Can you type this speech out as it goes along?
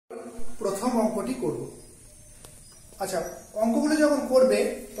প্রথম অঙ্কটি করব। আচ্ছা, অঙ্কগুলো যখন করবে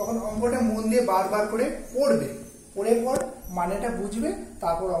তখন অঙ্কটা মন দিয়ে বারবার করে পড়বে, পড়ে পর মানেটা বুঝবে,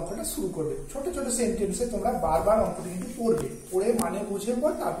 তারপর অঙ্কটা শুরু করবে। ছোট ছোট সেন্টেন্সে তোমরা বারবার অঙ্কটি কিন্তু পড়বে, পড়ে মানে বুঝে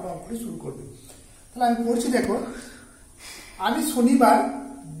পর তারপর অঙ্কটি শুরু করবে। তাহলে আমি পড়ছি, দেখো। আমি শনিবার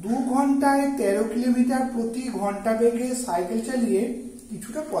 2 ঘন্টায় 13 কিলোমিটার প্রতি ঘন্টা বেগে সাইকেল চালিয়ে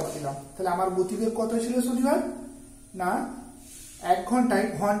কিছুটা পথ গেলাম। তাহলে আমার গতিবেগ কত ছিল শনিবার? না, 1 ঘন্টায়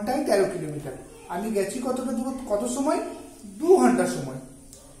 13 কিলোমিটার। আমি গেছি কতটা দূর, কত সময়? 2 ঘন্টা সময়।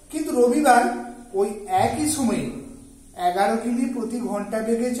 কিন্তু রবিবার ওই একই সময়ে 11 কিমি প্রতি ঘন্টা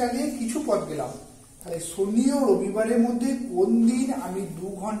বেগে চালিয়ে কিছু পথ গেলাম। তাহলে শনি ও রবিবারের মধ্যে কোন দিন আমি 2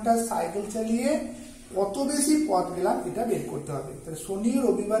 ঘন্টা সাইকেল চালিয়ে কত বেশি পথ গেলাম এটা বের করতে হবে। তাহলে শনি ও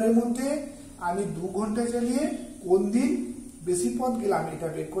রবিবারের মধ্যে আমি 2 ঘন্টা চালিয়ে কোন দিন বেশি পথ গেলাম এটা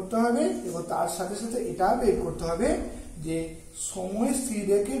বের করতে হবে, এবং তার সাথে সাথে এটা বের করতে হবে যে সময় স্থির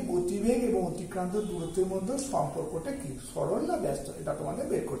রেখে গতিবেগ এবং অতিক্রান্ত দূরত্বের মধ্যে সম্পর্কটা কি, সরল না ব্যস্ত, এটা তোমাদের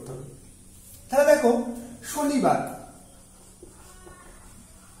বের করতে হবে। তাহলে দেখো, শনিবার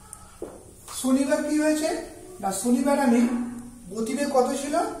কি হয়েছে না, শনিবার আমি গতিবেগ কত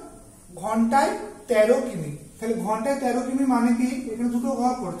ছিল? ঘন্টায় 13 কিমি। তাহলে ঘন্টায় 13 কিমি মানে কি? এখানে দুটো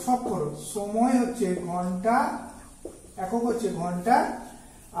ভাগ করো, ছক করো। সময় হচ্ছে ঘন্টা, একক হচ্ছে ঘন্টা,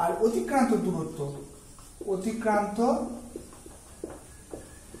 আর অতিক্রান্ত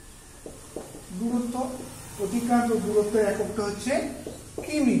দূরত্বের এককটা হচ্ছে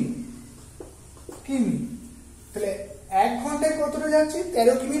কিমি। তাহলে 1 ঘন্টায় কতটা যাচ্ছি?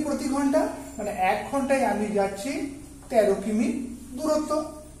 13 কিমি প্রতি ঘন্টা, মানে 1 ঘন্টায় আমি যাচ্ছি 13 কিমি দূরত্ব।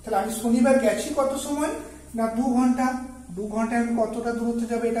 তাহলে আমি শনিবার গেছি কত সময়? না 2 ঘন্টা। 2 ঘন্টায় আমি কতটা দূরত্ব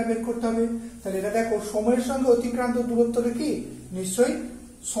যাবে এটা বের করতে হবে। তাহলে এটা দেখো, সময়ের সঙ্গে অতিক্রান্ত দূরত্বটা কি, নিশ্চয়ই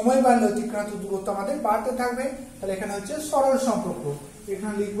সময় বাড়লে অতিক্রান্ত দূরত্ব আমাদের বাড়তে থাকবে। তাহলে এখানে হচ্ছে সরল সম্পর্ক।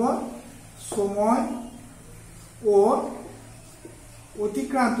 এখানে লিখব সময় ও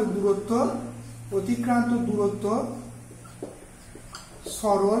অতিক্রান্ত দূরত্ব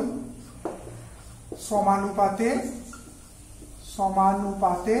সরল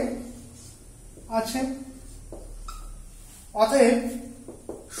সমানুপাতে আছে। অতএব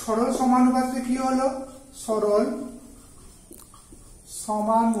সরল সমানুপাতে কি হলো? সরল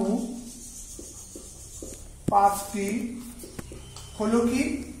সমানুপাতটি হলো কি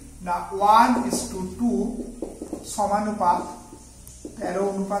না 1:2 সমানুপাত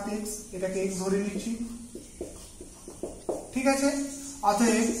 13:x, এটাকে x ধরে নিচ্ছি, ঠিক আছে।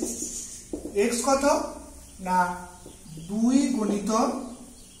 অতএব x কত না 2 গুণিত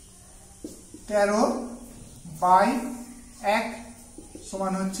 13/1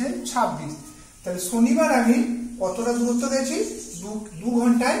 সমান হচ্ছে 26। তাহলে শনিবার আমি কতটা দূরত্ব গেছি? 2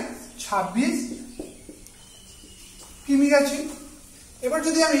 ঘন্টায় 26 কিমি গেছি। এবার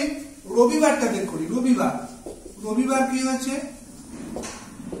যদি আমি রবিবারটা বের করি, রবিবার কি হচ্ছে?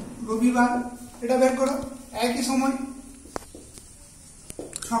 রবিবার এটা বের করো, একই সময়,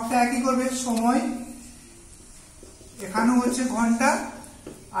 সবটা একই করবে। সময় এখানেও হচ্ছে ঘন্টা,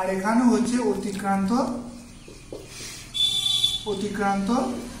 আর এখানেও হচ্ছে অতিক্রান্ত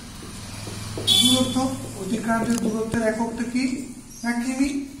দূরত্ব। অতিক্রান্তের দূরত্বের এককটা কি না কিমি।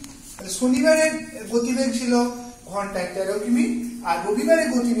 শনিবারের গতিবেগ ছিল ঘন্টায় 13 কিমি, আর রবিবারের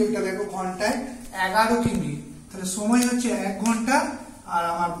গতিবেগটা দেখো ঘন্টায় 11 কিমি। তাহলে সময় হচ্ছে 1 ঘন্টা, আর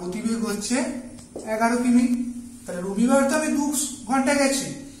আমার গতিবেগ হচ্ছে 11 কিমি। তাহলে রবিবার তো আমি 2 ঘন্টা গেছি,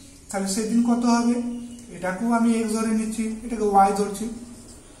 তাহলে সেদিন কত হবে? এটাকেও আমি x ধরে নিচ্ছি, এটাকে y ধরছি,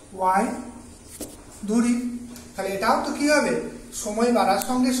 y ধরি। তাহলে এটাও তো কি হবে? সময় বাড়ার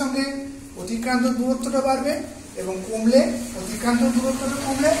সঙ্গে সঙ্গে অতিক্রান্ত দূরত্বটা বাড়বে, এবং কমলে অতিক্রান্ত দূরত্বটা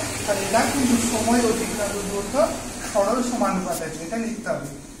কমলে, তাহলে এটা কিন্তু সময় অতিক্রান্ত দূরত্ব সরল সমানুপাত আছে, এটা লিখতে হবে।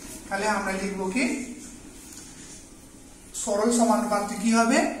 তাহলে আমরা লিখবো কি, সরল সমানুপাতটি কি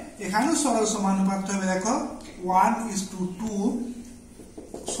হবে? এখানেও সরল সমানুপাত হবে, দেখো 1:2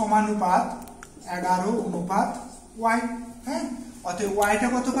 সমানুপাত 11:y। হ্যাঁ, অতএব yটা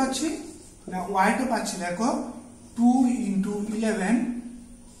কত পাচ্ছি না, yটা পাচ্ছি দেখো 2 × 11/1,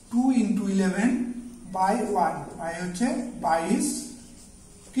 y হচ্ছে 22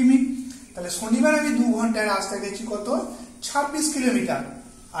 কিমি। তাহলে শনিবার আমি 2 ঘন্টায় রাস্তা গেছি কত? 26 কিলোমিটার,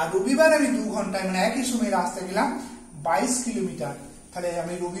 আর রবিবার আমি 2 ঘন্টায় মানে একই সময় রাস্তা গেলাম 22 কিলোমিটার। তাহলে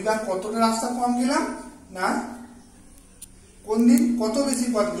আমি রবিবার কতটা রাস্তা কম গেলাম না কোন দিন কত বেশি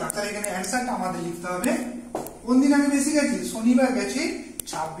পথ গেলাম। তাহলে এখানে অ্যান্সারটা আমাদের লিখতে হবে, কোন দিন আমি বেশি গেছি? শনিবার গেছি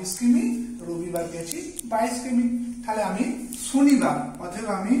 26 কিমি, রবিবার গেছি 22 কিমি। তাহলে আমি শনিবার, অতএব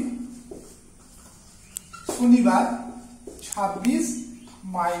আমি শনিবার 26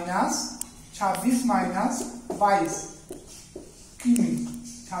 - 22 কিমি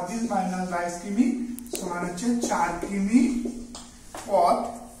 26 মাইনাস 22 কিমি সমান হচ্ছে 4 কিমি পথ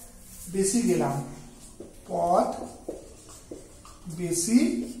বেশি গেলাম, পথ বেশি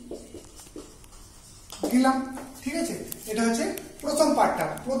গেলাম। ঠিক আছে, এটা হচ্ছে প্রথম পার্টটা,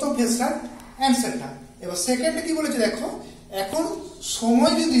 প্রথম ফেজটার অ্যান্সারটা। এবার সেকেন্ডে কি বলেছে দেখো, এখন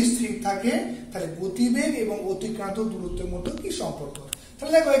সময় যদি স্থির থাকে তাহলে গতিবেগ এবং অতিক্রান্ত দূরত্বের মধ্যে কি সম্পর্ক।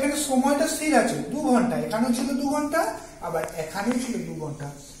 তাহলে দেখো এখানে সময়টা স্থির আছে 2 ঘন্টা, এখানেও ছিল 2 ঘন্টা, আবার এখানেও ছিল 2 ঘন্টা।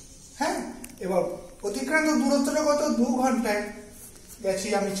 হ্যাঁ, এবার অতিক্রান্ত দূরত্বটা কত, 2 ঘন্টায় গেছি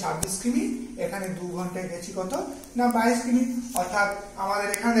আমি 26 কিমি, এখানে 2 ঘন্টায় গেছি কত না 22 কিমি। অর্থাৎ আমাদের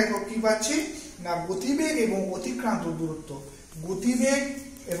এখানে দেখো কি পাচ্ছি না গতিবেগ এবং অতিক্রান্ত দূরত্ব, গতিবেগ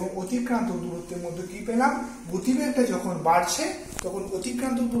এবং অতিক্রান্ত দূরত্বের মধ্যে কি পেলাম, গতিবেগটা যখন বাড়ছে তখন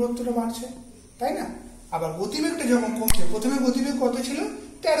অতিক্রান্ত দূরত্বটা বাড়ছে, তাই না। আবার গতিবেগটা যখন কমছে, প্রথমে গতিবেগ কত ছিল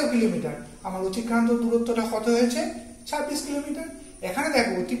 13 কিলোমিটার, আমার অতিক্রান্ত দূরত্বটা কত হয়েছে 26 কিলোমিটার। এখানে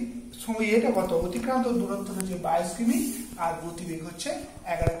দেখো সময় এটা কত, অতিক্রান্ত দূরত্ব হচ্ছে 22 কিমি আর গতিবেগ হচ্ছে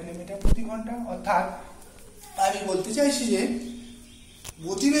 11 কিলোমিটার প্রতি ঘন্টা। অর্থাৎ আমি বলতে চাইছি যে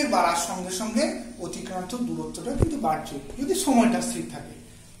গতিবেগ বাড়ার সঙ্গে সঙ্গে অতিক্রান্ত দূরত্বটা কিন্তু বাড়ছে যদি সময়টা স্থির থাকে।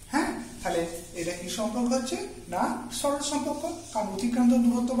 হ্যাঁ, তাহলে এটা কি সম্পর্ক হচ্ছে না সরল সম্পর্ক, কারণ অতিক্রান্ত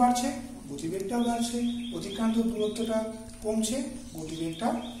দূরত্ব বাড়ছে গতিবেগটাও বাড়ছে, অতিক্রান্ত দূরত্বটা কমছে গতিবেগটা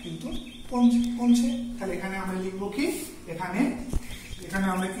কিন্তু কমছে। তাহলে এখানে আমরা লিখবো কি, এখানে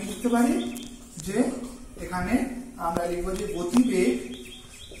আমরা কি লিখতে পারি যে এখানে আমরা লিখবো যে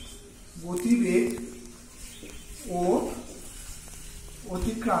গতিবেগ ও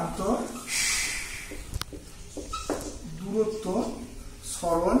অতিক্রান্ত দূরত্ব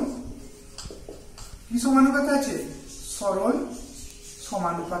সরল কি সমানুপাতে আছে, সরল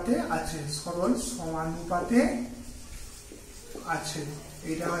সমানুপাতে আছে, সরল সমানুপাতে আছে।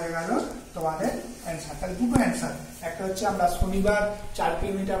 এটা হয়ে গেল তোমাদের অ্যান্সার। তাহলে দুটো অ্যান্সার, একটা হচ্ছে আমরা শনিবার 4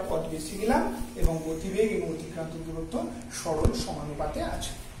 কিলোমিটার পথ বেশি গেলাম এবং গতিবেগ এবং অতিক্রান্ত দূরত্ব সরল সমানুপাতে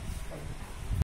আছে।